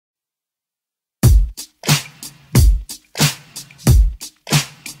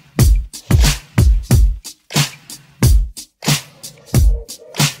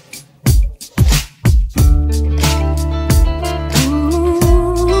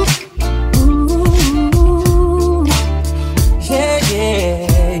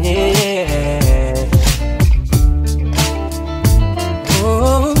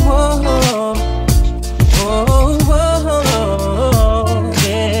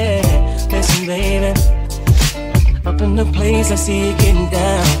the place, I see you getting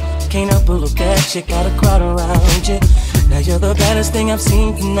down. Can't help but look at you, got a crowd around you. Now you're the baddest thing I've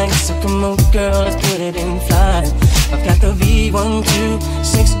seen tonight, so come on girl, let's put it in flight. I've got the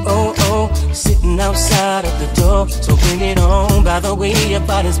V12600 sitting outside of the door, so bring it on. By the way, your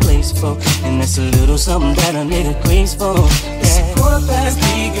body's blissful, and that's a little something that a nigga craves for. Yeah. It's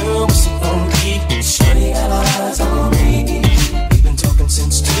 3:15, girl, what's it gon' be? Shorty got her eyes on me. We've been talking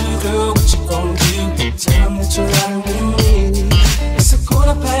since 2, girl, what you gon' do? Tell them that you're riding with me. It's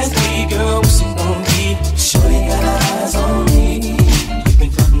 3:15, girl, what's it gon' be? Shorty got her eyes on me. We've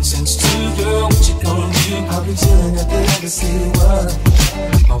been talking since 2, girl, what you gon' do? I'll be chillin' at the legacy world.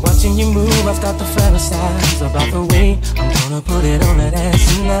 While watching you move, I start to fantasize about the way I'm gonna put it on that ass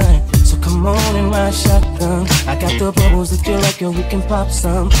tonight. So come on and ride shotgun. I got the bubbles that feel like we can pop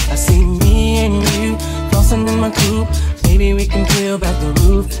some. I see me and you flossing in my coupe. Maybe we can peel back the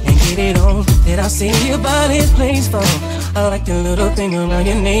roof and get it on. Did I say your body's place for? I like the little thing around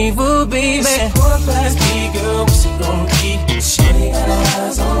your navel, baby. It's 3:15, girl, what's it gon' be? Shorty got her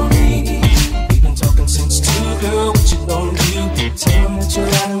eyes on me. We've been talking since 2, girl, what you gon' do? Tell them that you're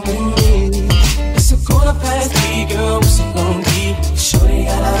riding with me. It's 3:15, girl, what's it gon' be? Shorty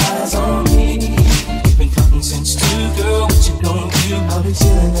got her eyes on me. We've been talking since 2, girl, what you gon' do? I'll be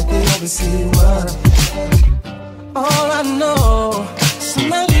chillin' at the legacy world. All I know is I'm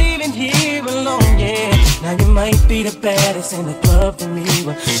not leaving here alone, yeah. Now you might be the baddest in the club for me,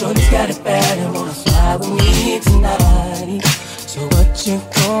 but Shorty's got it bad and wanna fly with me tonight. So what you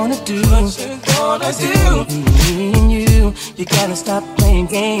gonna do? What you gonna do? Me and you gotta stop playing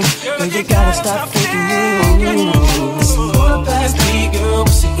games. Girl, you gotta stop faking moves. It's 3:15, girl,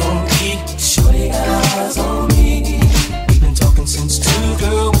 what's it gonna be? Shorty got her eyes on me. We've been talking since 2,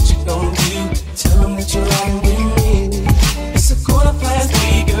 girl, what you gonna do? Tell them that you're riding with me. It's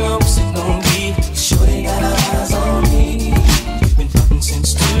 3:15, girl, what's it gonna be? Shorty got her eyes on me. We've been talking since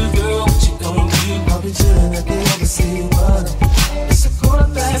 2, girl, what you gonna do? I'll be chillin' at the legacy world. It's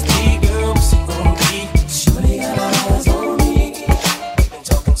 3:15, girl, what's it gonna be? Shorty got her eyes on me. We've been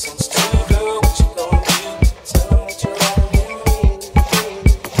talking since 2, girl, what you gonna do? Tell them that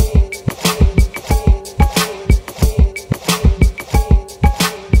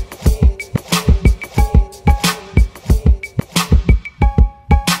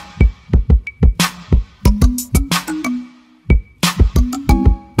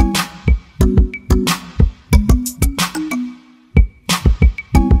riding with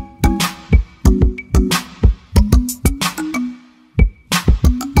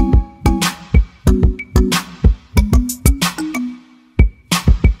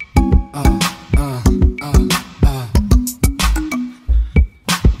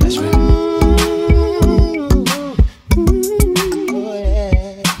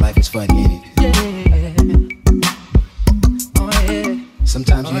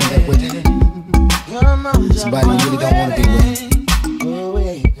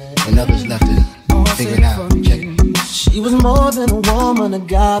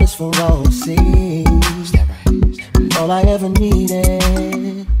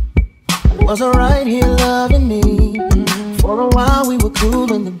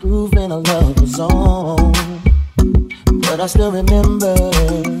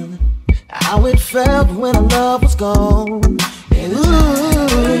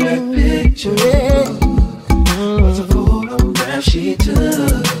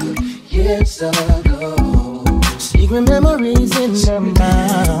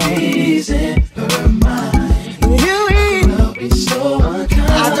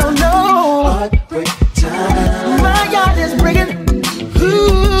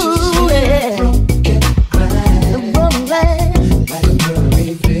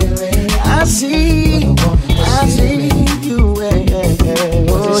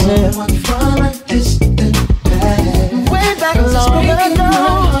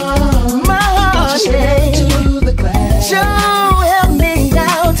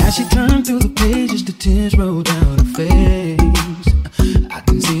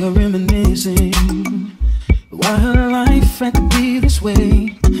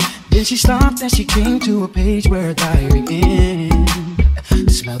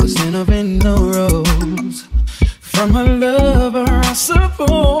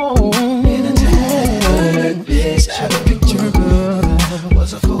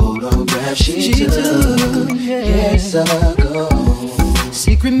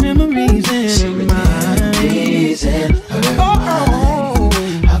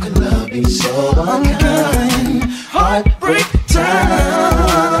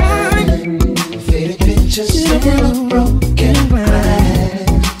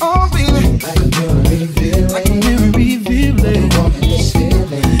Like a mirror revealing.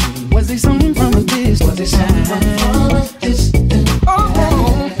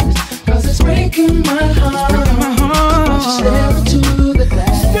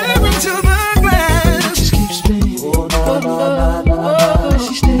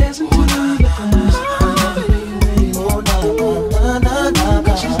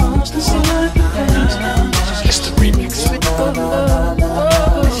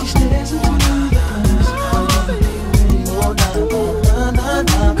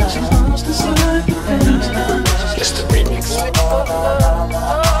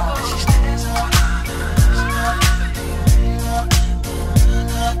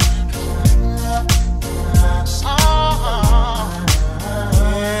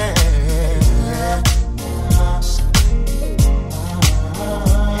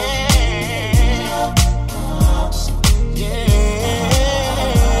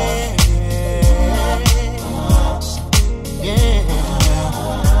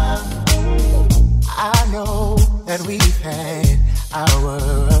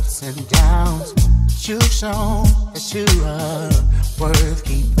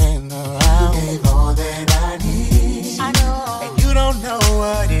 sleeping around. You gave all that I need. I know. And you don't know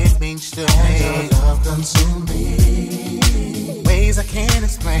what it means to me. Your love consumed me. Ways I can't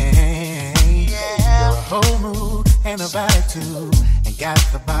explain. Yeah. You're a whole mood and a vibe too. And got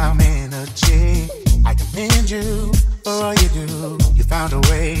the bomb energy. I commend you for all you do. You found a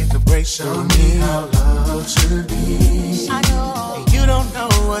way to break through me. Show me how love should be. I know. And you don't know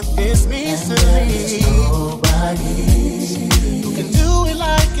what this means and to me. There's nobody who can do it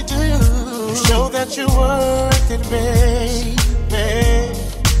like you do. Show that you're worth it, baby.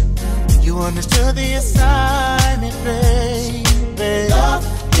 You understood the assignment, baby. Love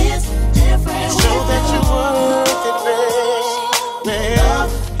is different. Show that you're worth it, baby.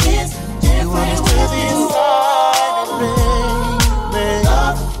 Love is different. You understood the assignment, baby.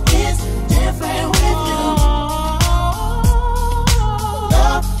 Love is different with you.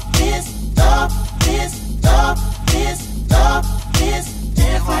 Love is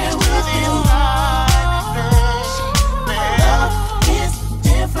different with you. Love is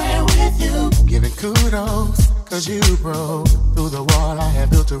different with you. Giving kudos, cause you broke through the wall I had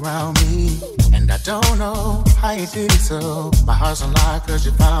built around me. And I don't know how you did it so. My heart's on lock cause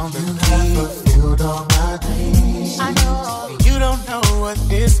you found the key. fulfilled all my dreams. I know. And you don't know what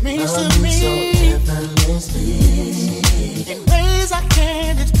this means to me. So effortlessly. In ways I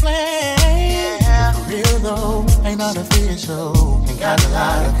can't explain. Yeah. For real though, ain't artificial. And got a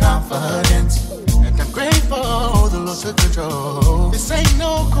lot of confidence. And I'm grateful the Lord took control. This ain't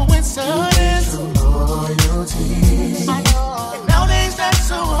no coincidence. True loyalty. I know. And nowadays that's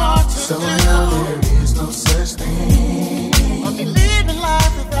so hard to So do. now there is no such thing. I'll be living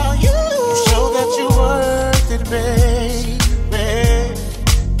life without you. Show that you're worth it, baby.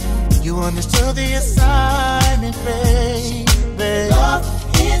 You understood the assignment, baby. Love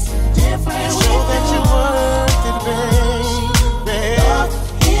is different. Show that you're worth it, baby. Love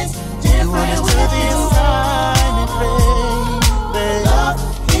is different. You understood the assignment, baby. Love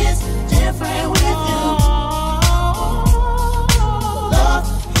is different with you. Love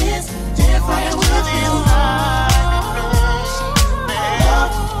is different with you.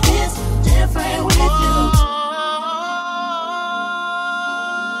 Love is different with you.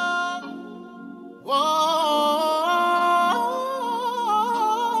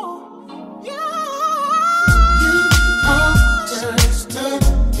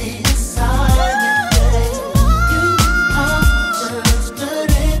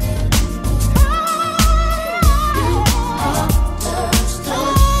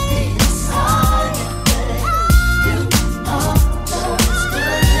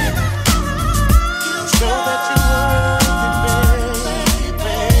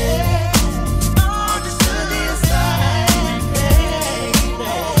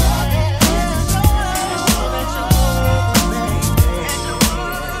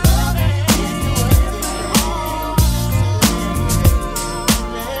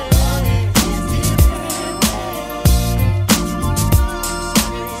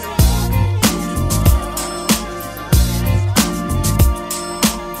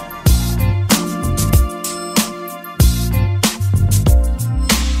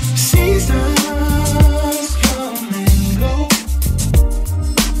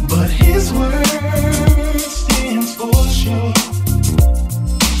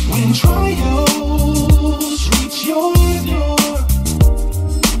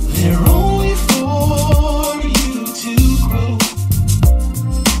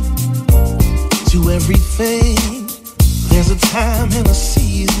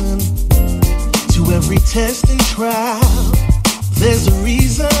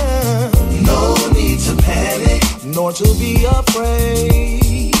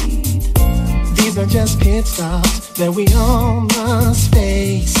 That we all must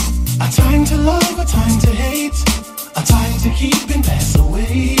face. A time to love, a time to hate, a time to keep and pass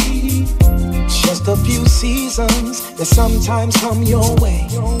away. Just a few seasons that sometimes come your way.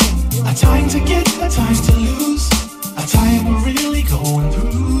 A time to get, a time to lose, a time we're really going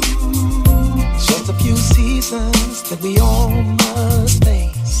through. Just a few seasons that we all must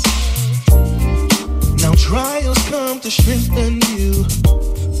face. Now trials come to strengthen you,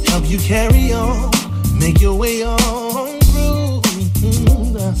 help you carry on, make your way on through.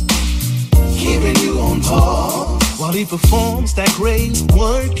 Keeping you on pause while he performs that great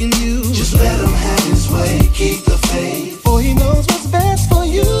work in you. Just let him have his way, keep the faith, for he knows what's best for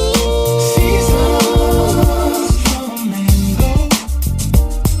you. Seasons come and go,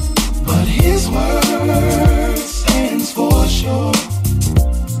 but his word stands for sure.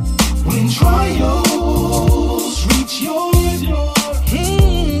 When trials reach your door,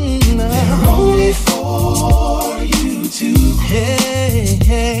 they're only for you to. Hey,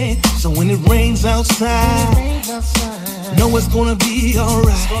 hey. rains outside, know it's gonna be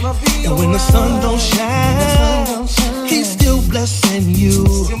alright. And when the sun don't shine, he's still blessing you.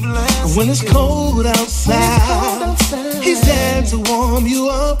 And when it's cold outside, he's there to warm you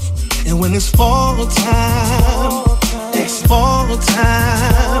up. And when it's fall time, it's fall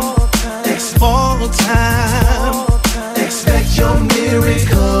time, it's fall time, expect your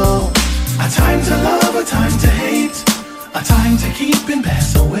miracle. A time to love, a time to hate, a time to keep and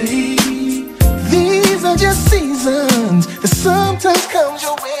pass away. These are just seasons that sometimes comes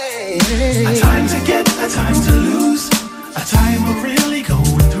your way. A time to get, a time to lose, a time of really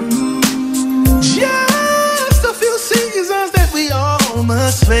going through. Just a few seasons that we all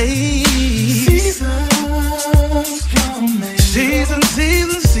must face. Seasons coming. Season,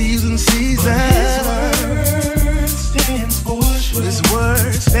 season, season, season. His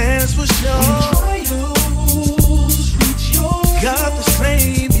word stands for sure. When trials reach your God the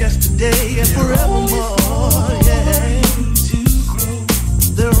same yesterday and forevermore. Yeah.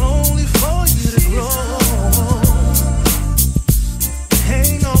 They're only for you to grow.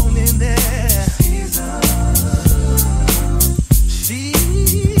 Hang on in there.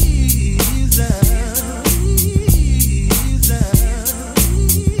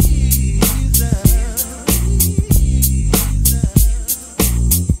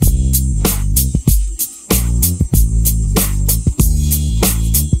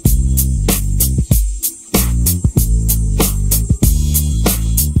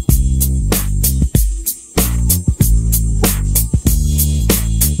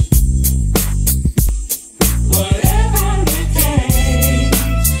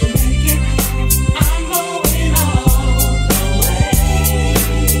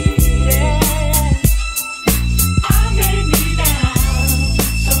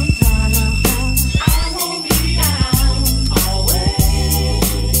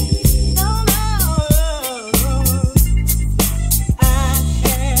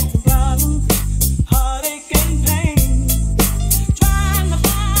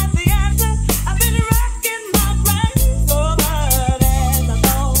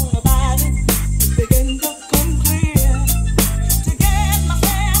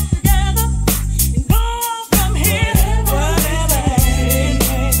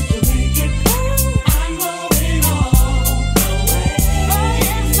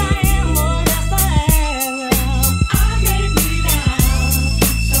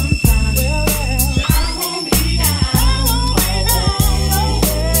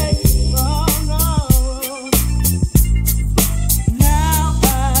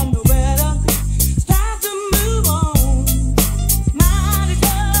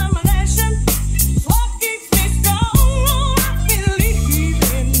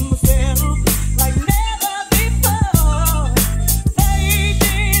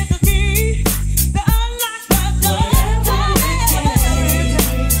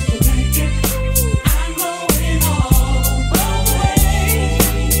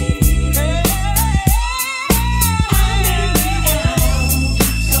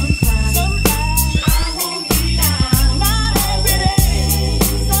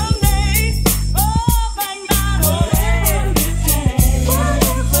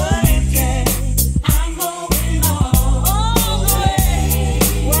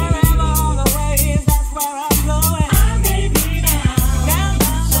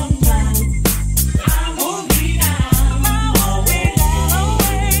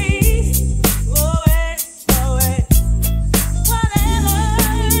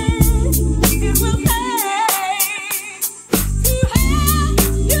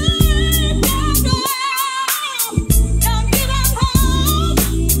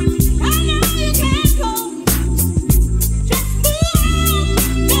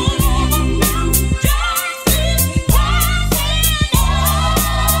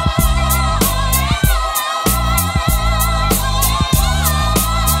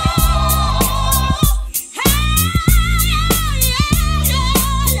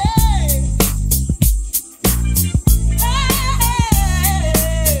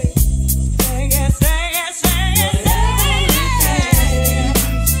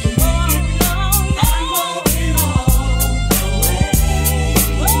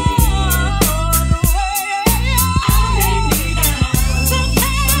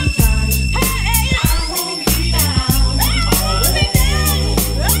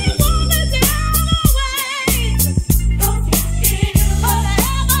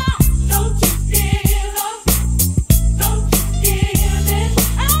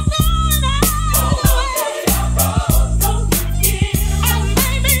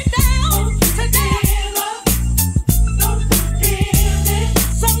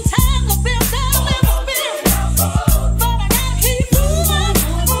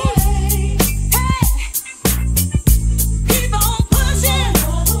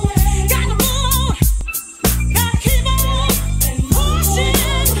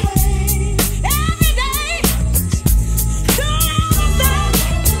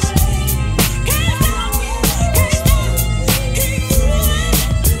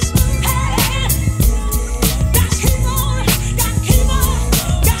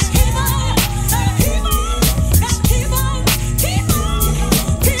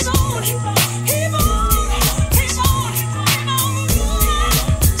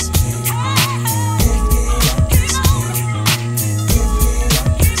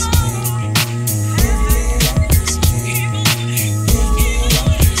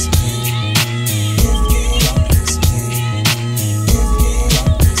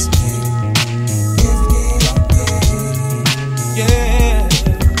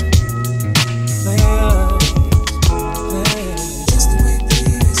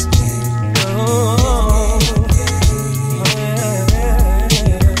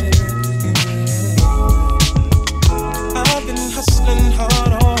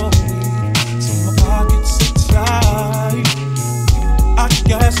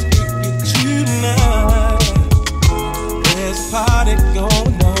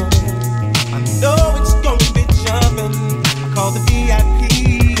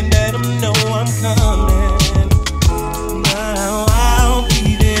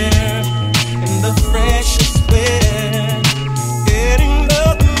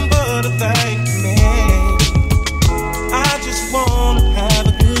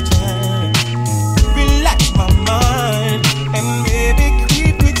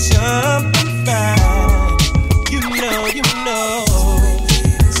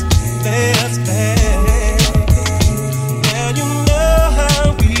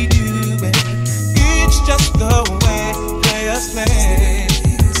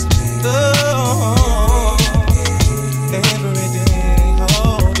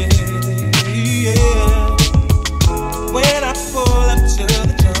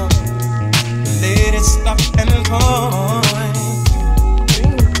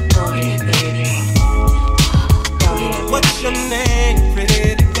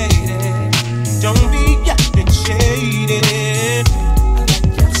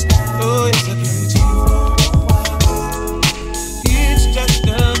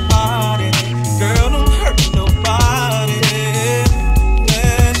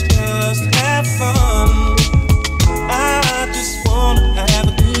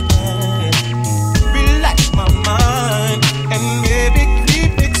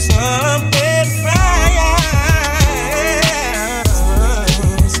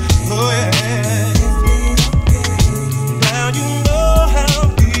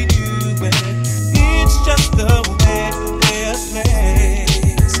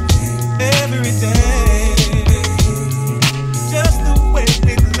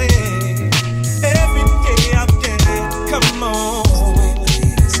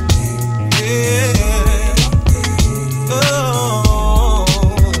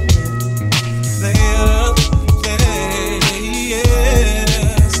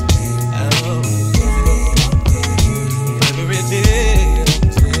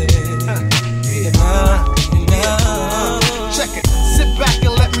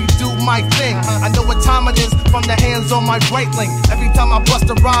 on my right lane. Every time I bust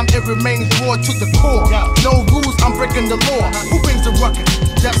a rhyme, it remains raw to the core. No rules, I'm breaking the law. Who brings the ruckus?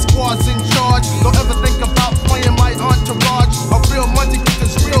 Death Squad's in charge. Don't ever think about playing my entourage. A real money get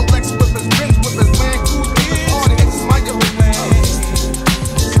this real Lex whippers, Benz whippers, man. Cool party, it's my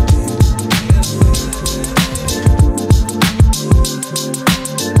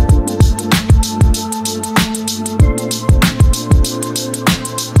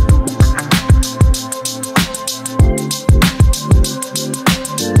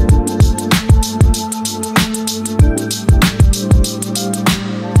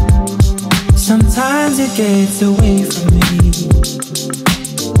Sometimes it gets away from me.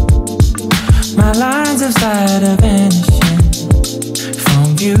 My lines of sight are vanishing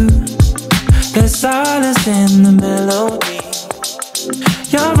from you. There's solace in the melody.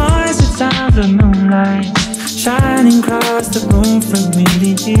 Your voice at sounds of moonlight shining across the room from me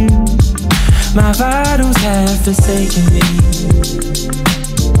to you. My vitals have forsaken me.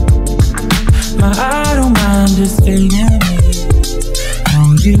 My idle mind is fading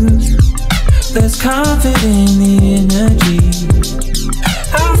from you. There's comfort in the energy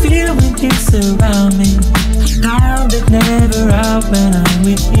I feel when you surround me. Now but never out when I'm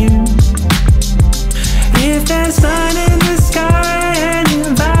with you. If there's sun in the sky and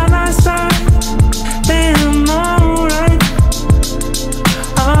you're by my side, then I'm alright,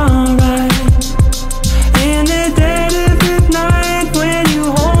 alright. In the dead of the night when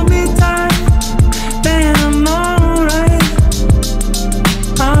you hold me tight, then I'm alright,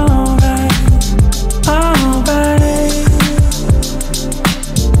 alright.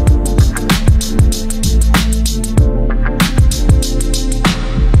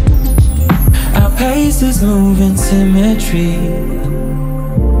 Our paces move in symmetry.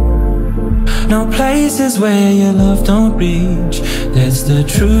 No places where your love don't reach. That's the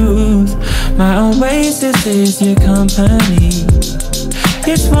truth. My oasis is your company.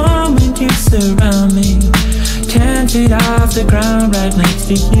 It's warm when you surround me. 10 feet off the ground right next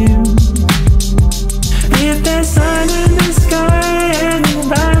to you. If there's sun in the sky and you're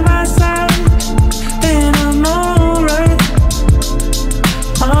by my side, then I'm alright,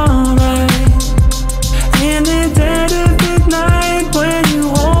 alright. In the dead of the night when you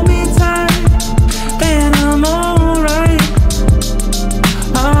hold me tight, then I'm alright,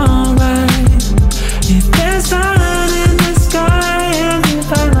 alright. If there's sun in the sky and you're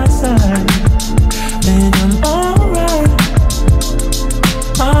by my side, then I'm alright,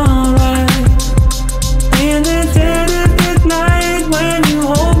 alright. In the dead of the night when you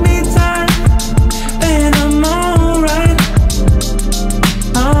hold me tight, then I'm alright,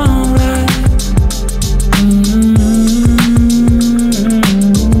 alright.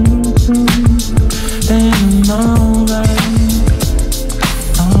 Then I'm alright,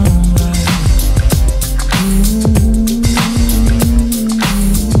 alright.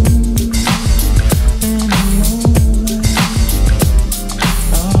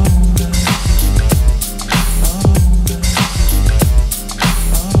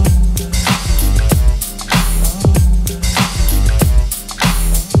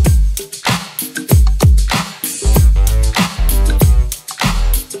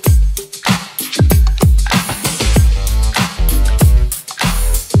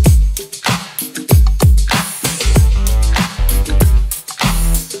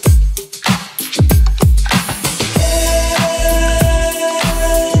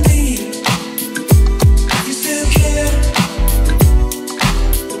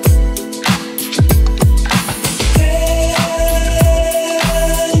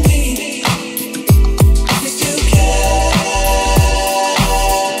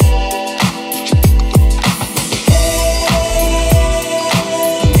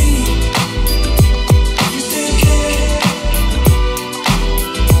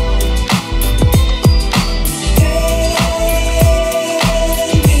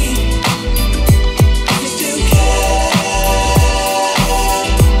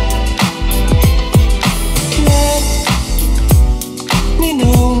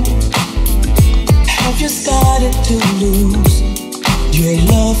 To lose your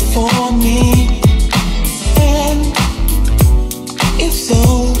love for me, and if so,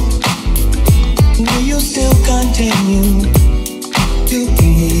 will you still continue to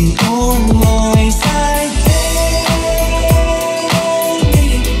be on my side? Tell me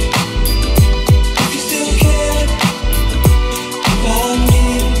if you still care about me.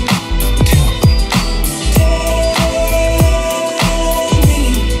 Tell me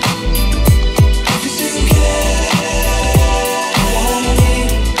if you still care.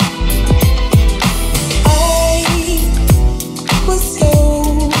 I was so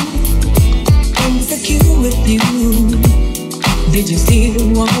insecure with you.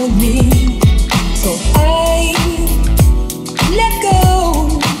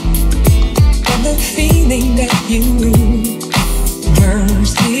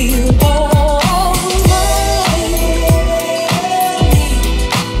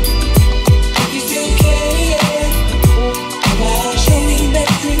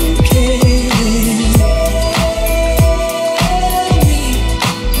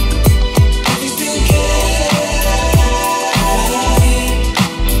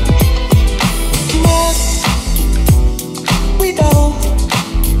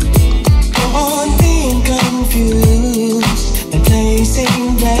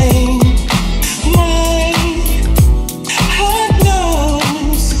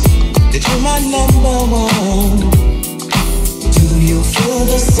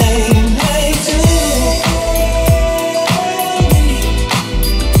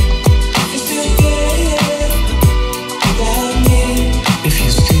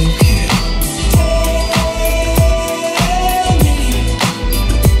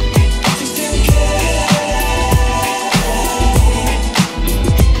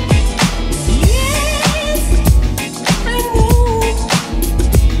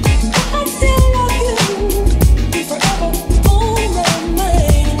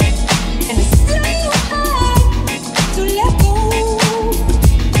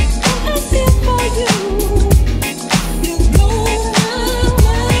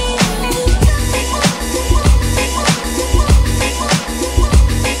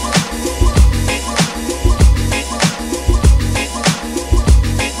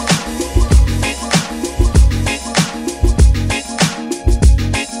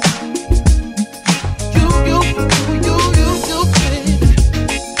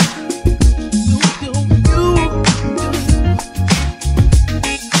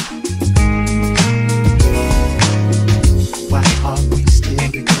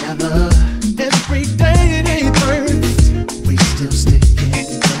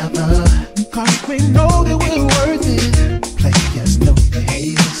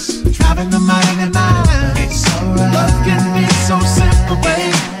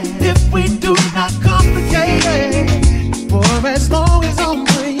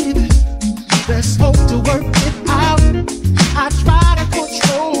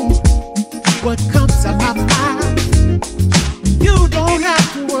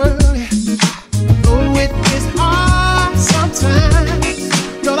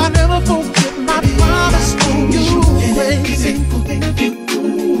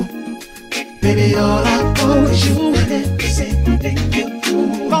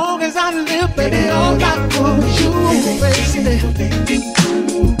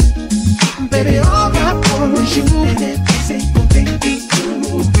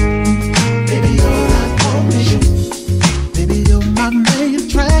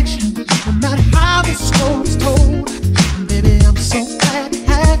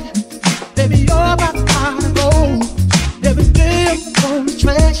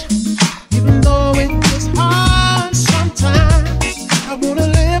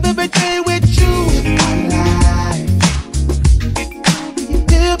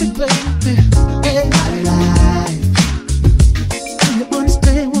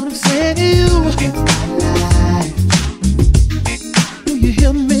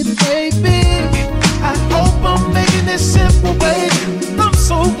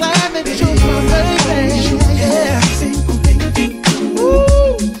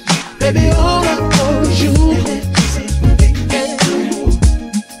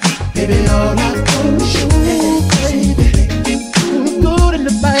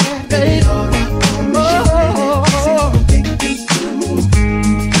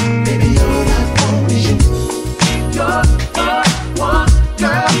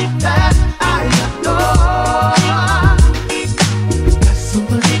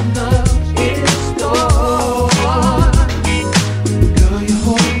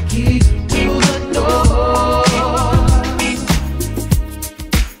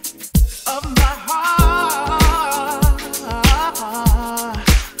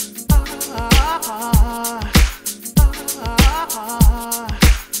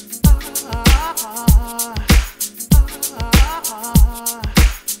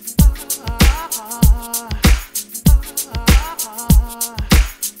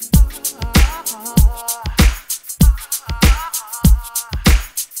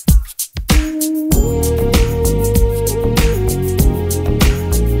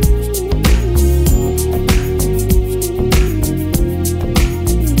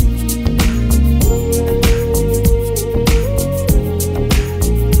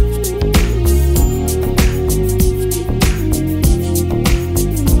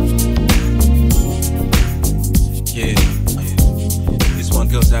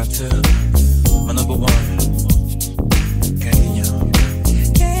 goes out to my number one,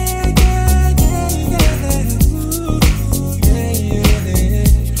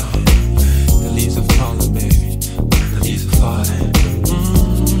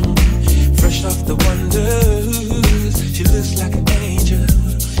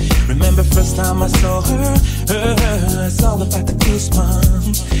 saw her, it's all about the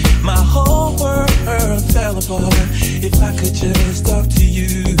goosebumps. My whole world fell apart. If I could just talk to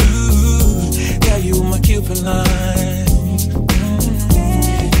you, tell you my Cupid line.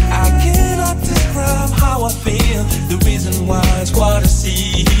 I cannot describe how I feel. The reason why is what I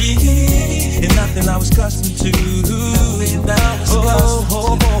see, and nothing I was accustomed to.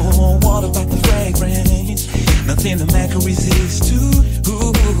 What about the fragrance? Nothing a man can resist to.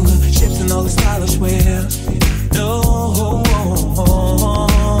 Ships and all the stylish wear. No,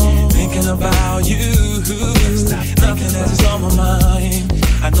 thinking about you. Nothing else is on my mind.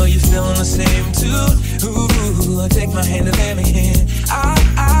 I know you're feeling the same too. Take my hand and let me in.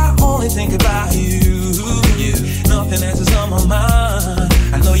 I only think about you. Nothing else is on my mind.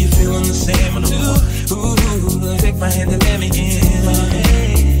 I know you're feeling the same too. Take my hand and let me in.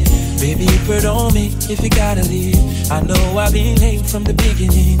 Baby, pardon me if you gotta leave. I know I've been late from the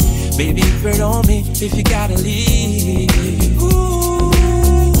beginning. Baby, pardon me if you gotta leave.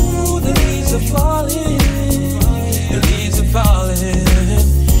 Ooh, the leaves are falling. The leaves are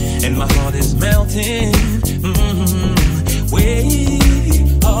falling. And my heart is melting. Way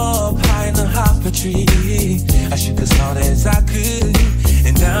up high in the hopper tree. I shook as hard as I could.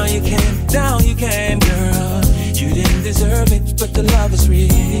 And down you can, girl. You didn't deserve it, but the love is real.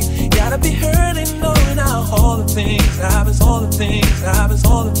 Gotta be hurting, knowing how all the things I was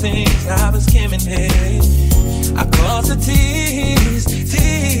skimming it. I crossed the T's,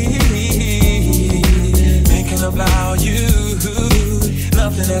 thinking about you.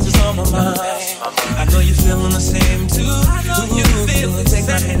 Nothing else is on my mind. I know you're feeling the same too. I know you feel it. Take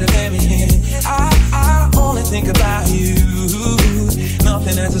my hand and let me in. I only think about you.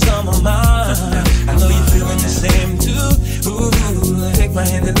 Nothing else is on my mind. I know you're feeling the same too. Take my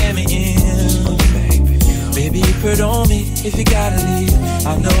hand and let me in. Baby, pardon me if you gotta leave.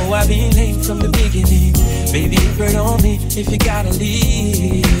 I know I've been late from the beginning. Baby, pardon me if you gotta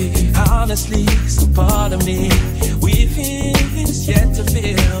leave. Honestly, some part of me we feel is yet to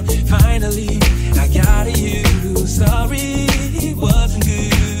feel. Finally, I got you. Sorry, it wasn't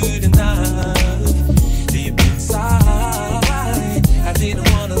good enough. Deep inside, I didn't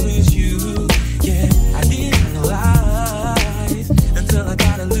wanna lose you. Yeah, I didn't realize until I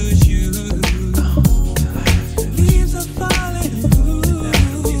gotta lose you. Leaves are falling.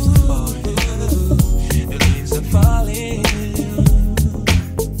 Leaves are falling. The leaves are falling.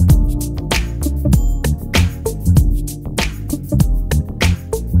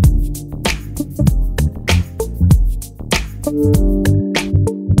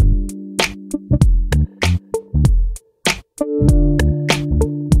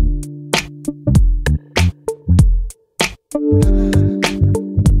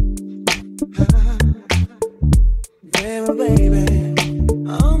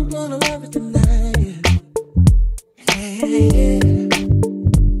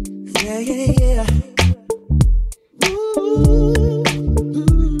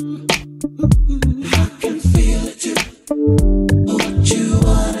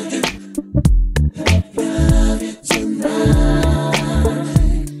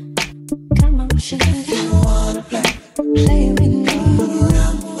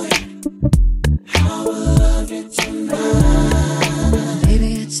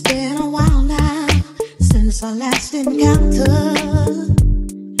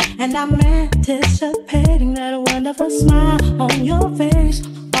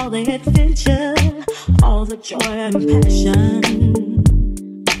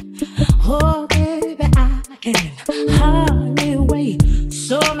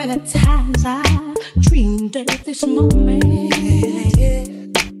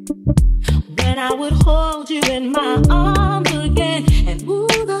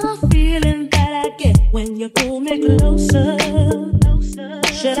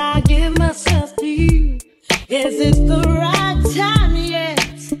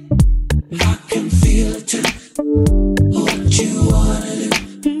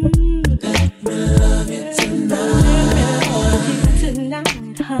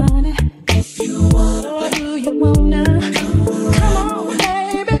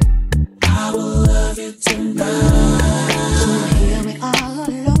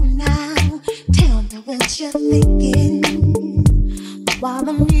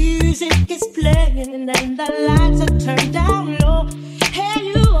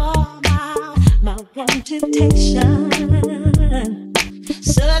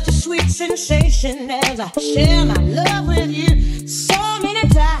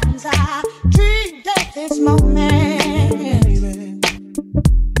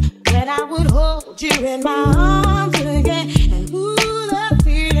 You in my arms again, and ooh, the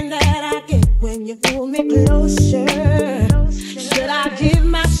feeling that I get when you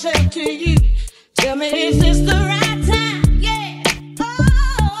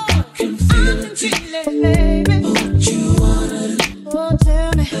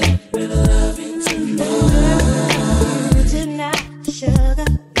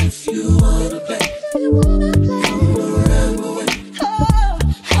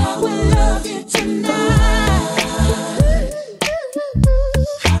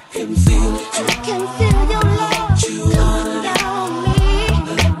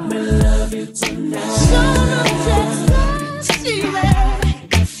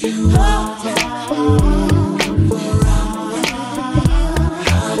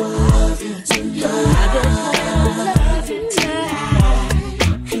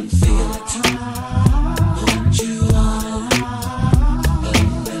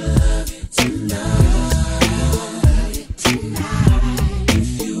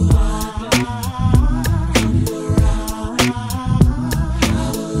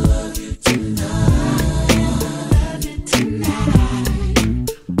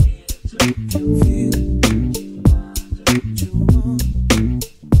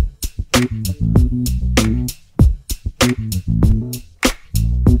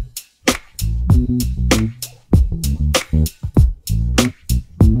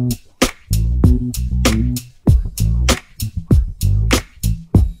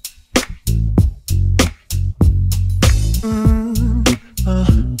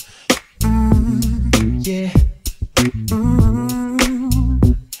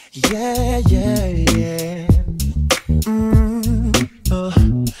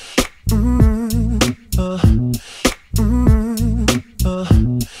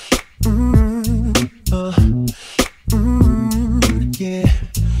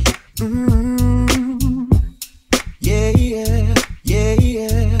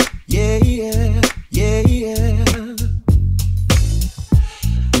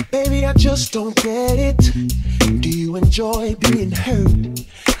just don't get it. Do you enjoy being hurt?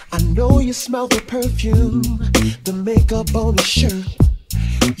 I know you smell the perfume, the makeup on his shirt.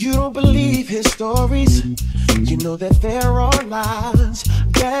 You don't believe his stories. You know that there are lies.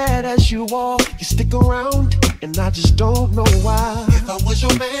 Bad as you are, you stick around, and I just don't know why. If I was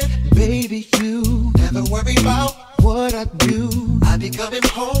your man, baby, you never worry about what I do. I be coming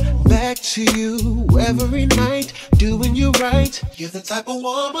home back to you every night, doing you right. You're the type of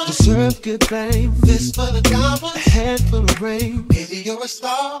woman deserve good things. Fist full of diamonds, a handful of rain. Baby, you're a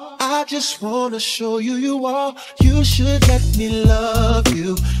star. I just wanna show you you are. You should let me love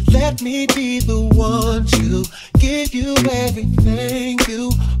you. Let me be the one to give you everything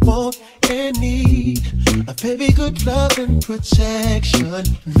you want and need. A baby, good love and protection.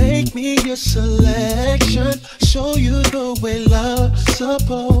 Make me your selection. Show you the way love's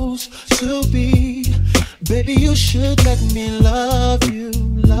supposed to be. Baby, you should let me love you,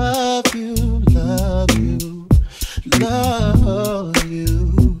 love you, love you, love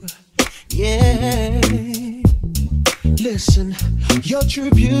you. Yeah. Listen, your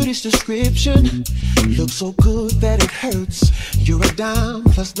true beauty's description looks so good that it hurts. You're a dime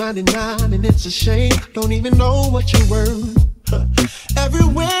plus 99 and it's a shame. Don't even know what you're worth.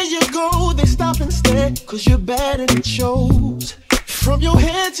 Everywhere you go, they stop and stare, 'cause you're bad and it shows. From your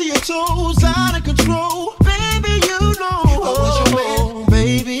head to your toes, out of control. Baby, you know. If I was your man,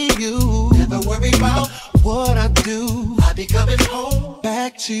 baby, you never worry about what I do. I be coming home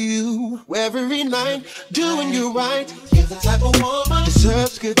back to you every night, doing you right. You're the type of woman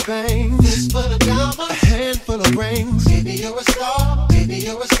deserves good things. Fist full of diamonds, a handful of rings. Baby, you're a star. Baby,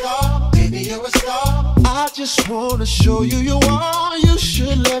 you're a star. Baby, you're a star. I just wanna show you you are. You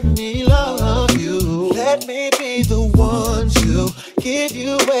should let me love you. Let me be the one to give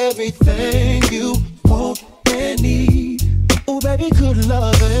you everything you want and need. Oh baby, good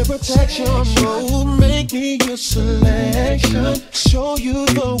love and protection. Oh, make me your selection. Show you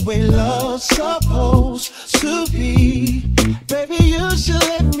the way love's supposed to be. Baby, you should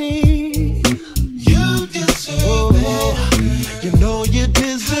let me. You deserve better. You know you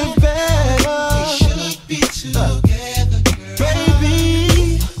deserve better. We should be together, girl.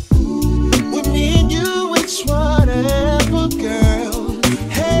 Baby, with me and you, it's whatever, girl.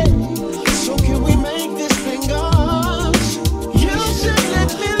 Hey, so can we make this thing ours? You should let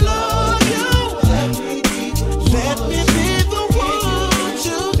me love you. Let me be the one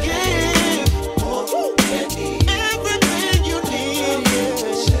to give everything you need.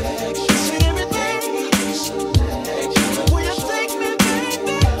 Yeah.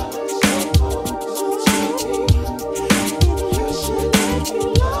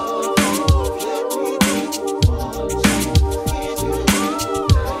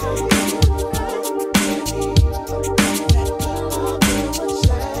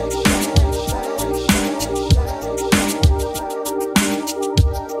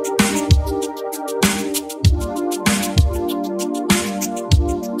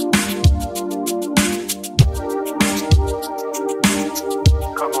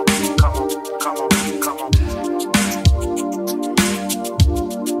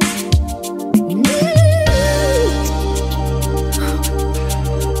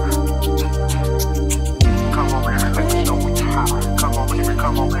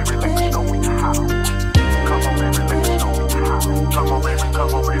 Your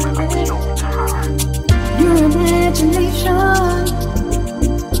imagination,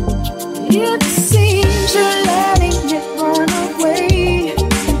 it seems you're letting it run away.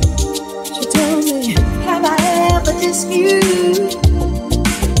 So tell me, have I ever dissed you?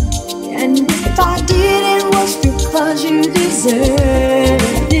 And if I did, it was because you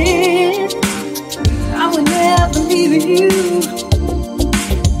deserved it. I would never leave you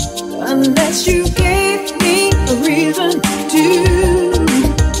unless you gave me a reason to.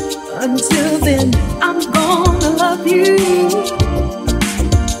 Until then, I'm gonna love you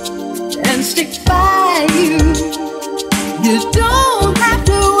and stick by you. You don't have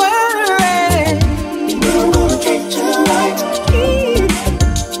to worry. I'm gonna treat you right.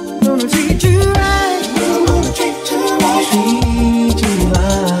 Gonna treat you right. I'm gonna treat you right. Treat you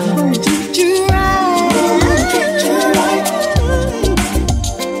right. Gonna treat you right. Gonna treat you right.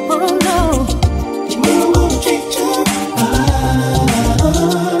 Oh no. I'm gonna treat you right.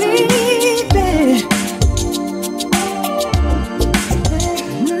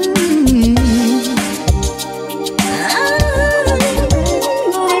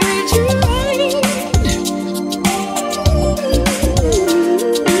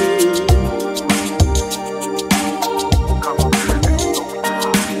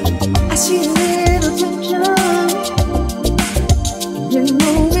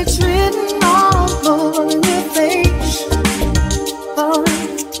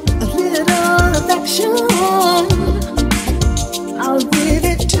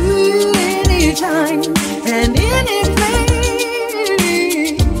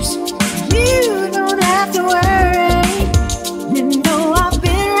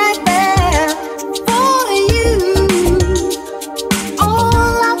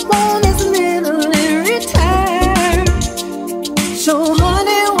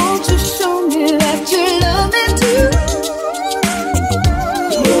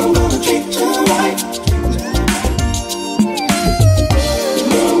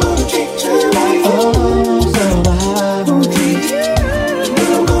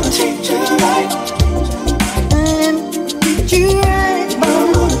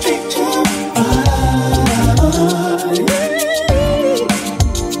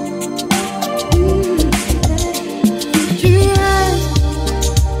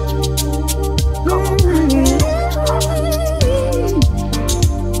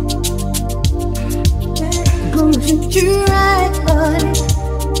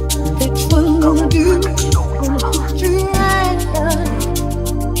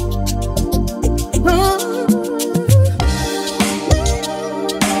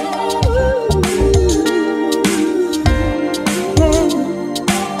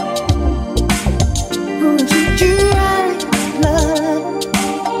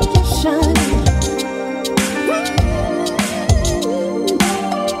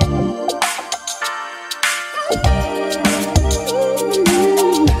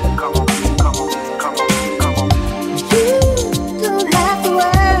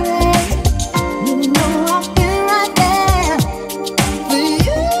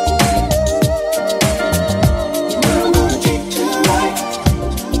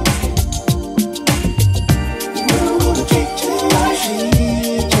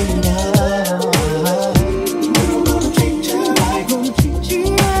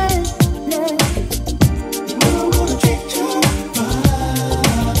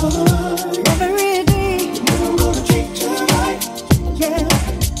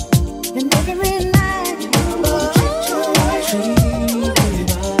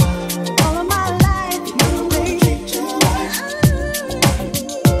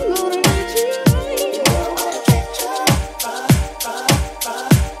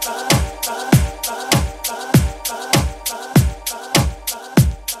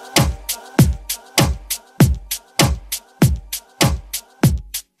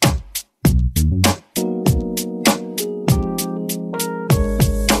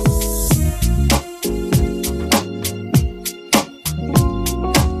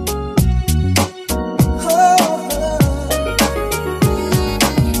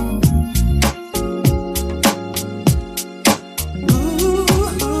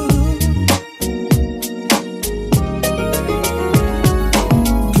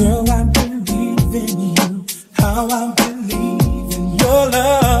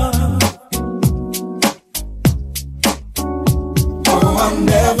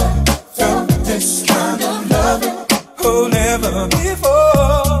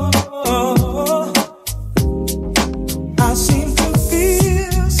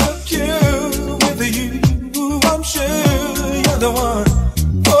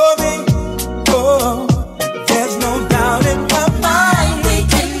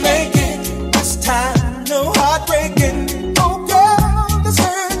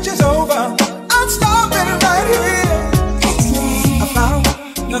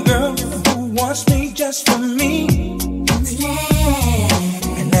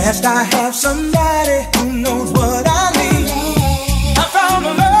 last I have somebody who knows what I need. I found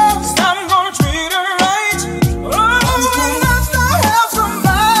a love, I'm gonna treat her right. Oh, last I have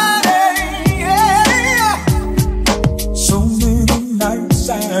somebody, yeah. So many nights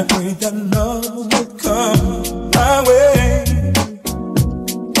I prayed that love would come my way.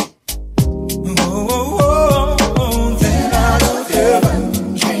 Oh, then out of heaven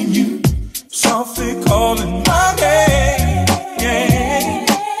came you, softly calling my name.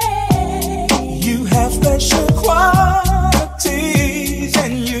 You have special qualities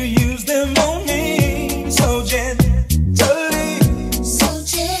and you use them on me so gently.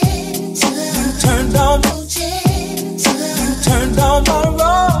 You turned on my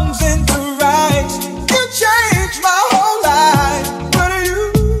wrongs into rights. You changed my whole life. But you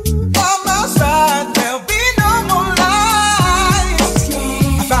by my side, there'll be no more lies.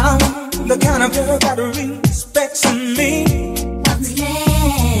 I found the kind of girl that respects me.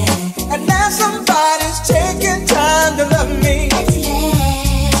 And now somebody's taking time to love me.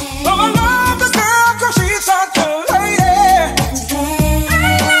 Oh, I love the girl 'cause she's such a lady. And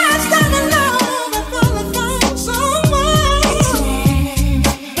last time I love, I finally found someone.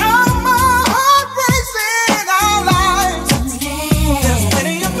 Now my heart racing our lives. There's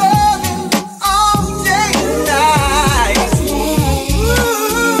plenty of loving all day and night.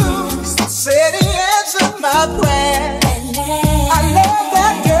 Ooh, said he answered my prayer. I love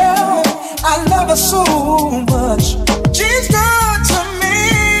that girl, I love her so much. She's good to me.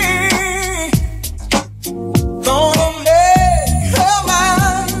 Gonna make her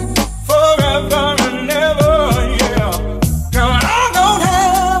mine forever and ever, yeah. Girl, I don't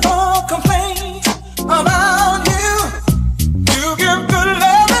have a complaint about you. You give good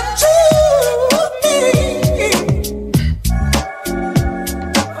loving to me.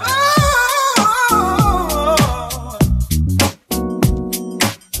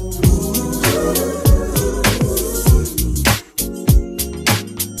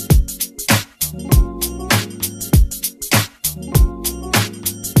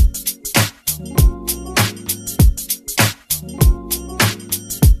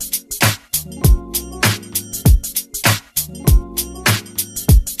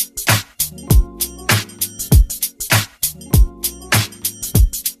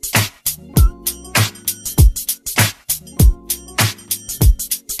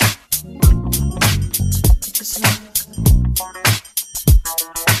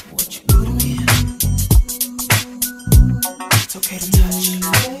 It's okay to touch.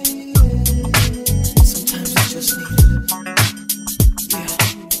 Sometimes it's just needed. Yeah.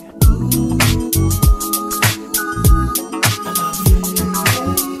 I love you.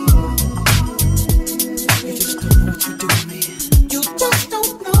 You just don't know what you do to me. You just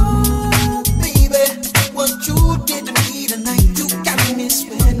don't know, baby, what you did to me tonight. You got me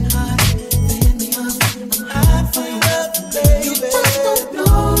sweating hard, filling me up. I'm hot for your love, baby. You just don't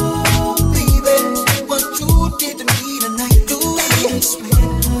know, baby, what you did to me tonight.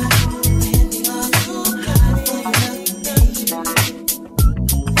 Sweating hard, filling me up. I'm hot for your love, baby.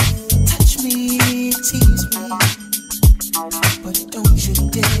 Touch me, tease me, but don't you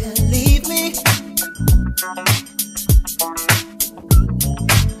dare leave me.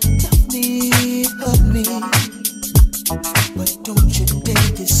 Love me, hug me, but don't you dare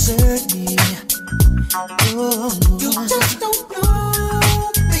desert me. Oh, you just don't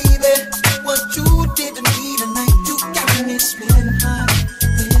know, baby, what you did to me tonight. You got me sweating hard,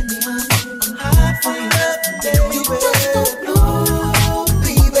 filling me up. I'm hot for your love, baby. You just don't know,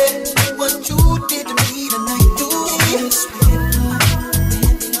 baby, what you did to me tonight. You got me sweating hard,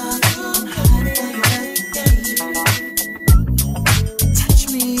 filling me up. I'm hot for your love, baby. Touch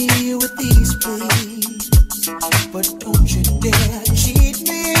me with these please, but don't you dare cheat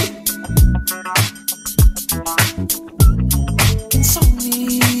me.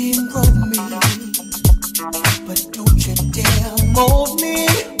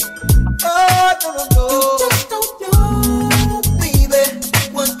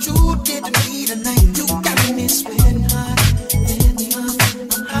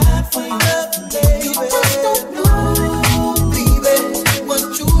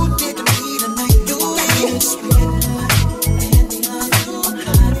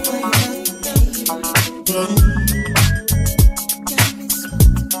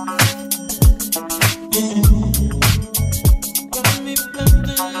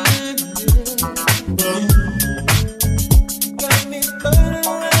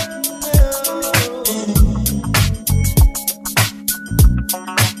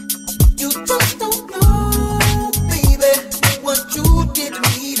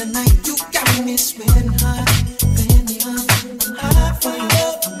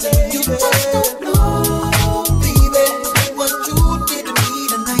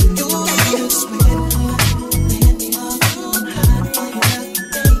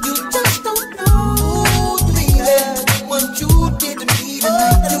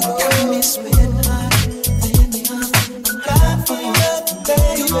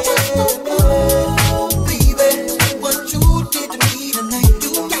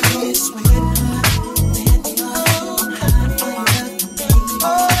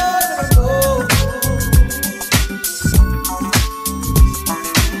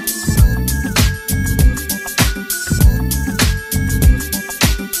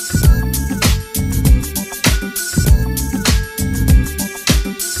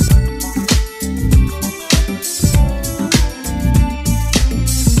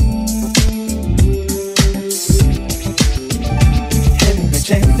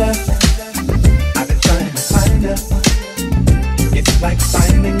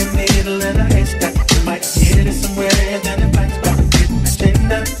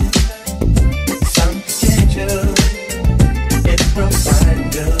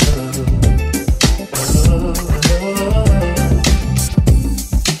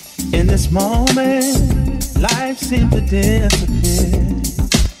 this moment, life seemed to disappear,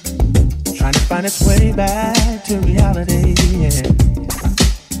 trying to find its way back to reality. Yeah.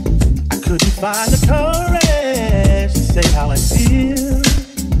 I couldn't find the courage to say how I feel,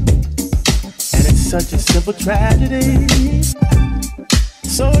 and it's such a simple tragedy,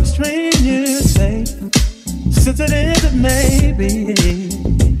 so extreme you say, sensitive it may be,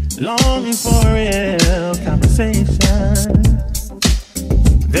 longing for real conversation.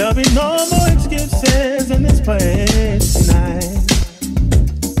 There'll be no more excuses in this place tonight,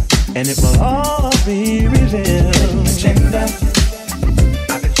 and it will all be revealed. Agenda,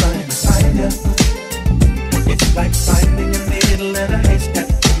 I've been trying to find you. It's like finding a needle in a haystack.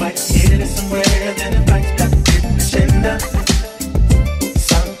 You might hit it somewhere, then it bites back. Agenda,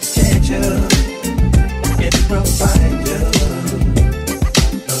 some potential, it will find you.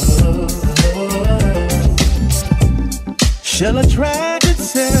 Shall attract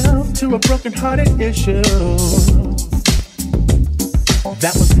itself to a broken-hearted issue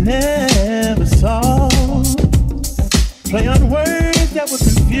that was never solved. Play on words that will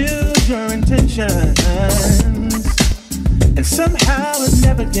confuse your intentions, and somehow it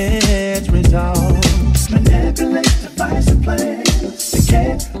never gets resolved. Manipulate, devise a plan to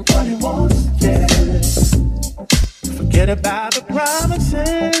get what he wants to get. Forget about the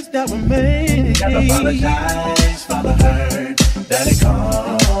promises that were made. Never apologize for the hurt that it caused.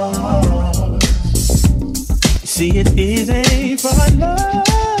 You see, it's easy for our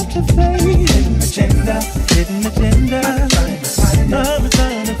love to fade. Hidden agenda, hidden agenda. I'm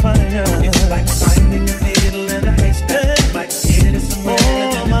trying to find her. It's like finding a needle in a haystack. You might hit it somewhere.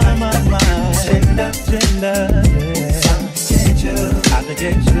 Oh, my. Agenda, yeah. Something get you. I can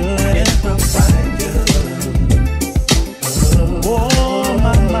get you. It will find you. Oh,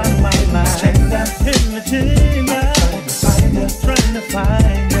 my. Agenda, hidden agenda. Trying to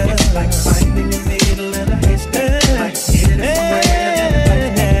find you. It's like finding a needle in a haystack. Might hit it somewhere.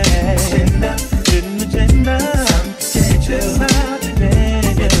 Hidden agenda. Something get you.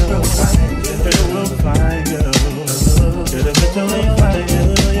 It will find you. It will find you. It'll eventually find you,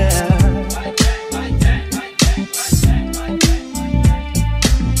 yeah.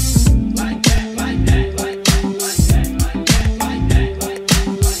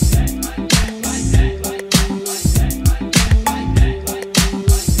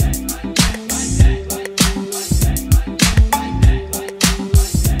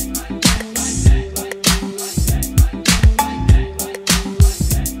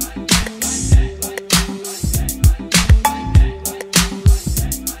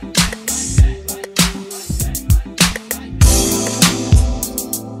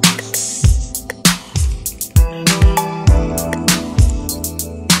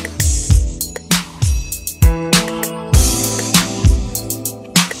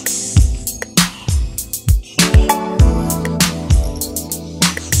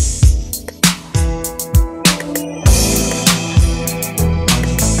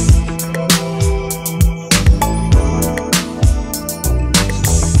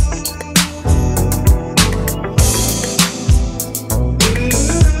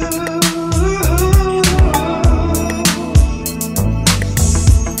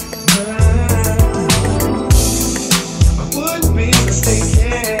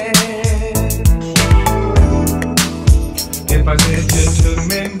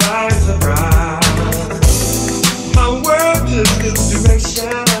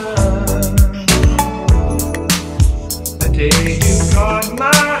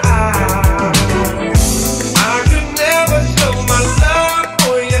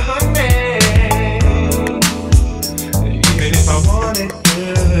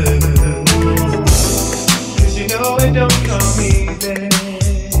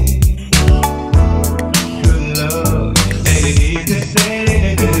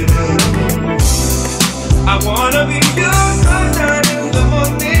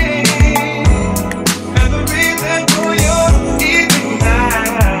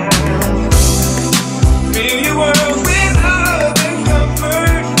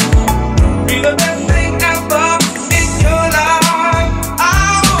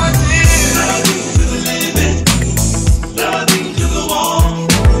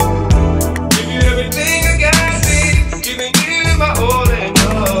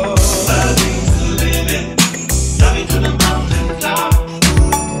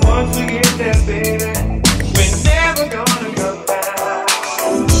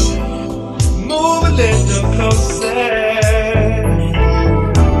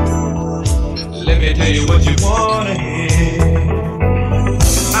 Let me tell you what you want.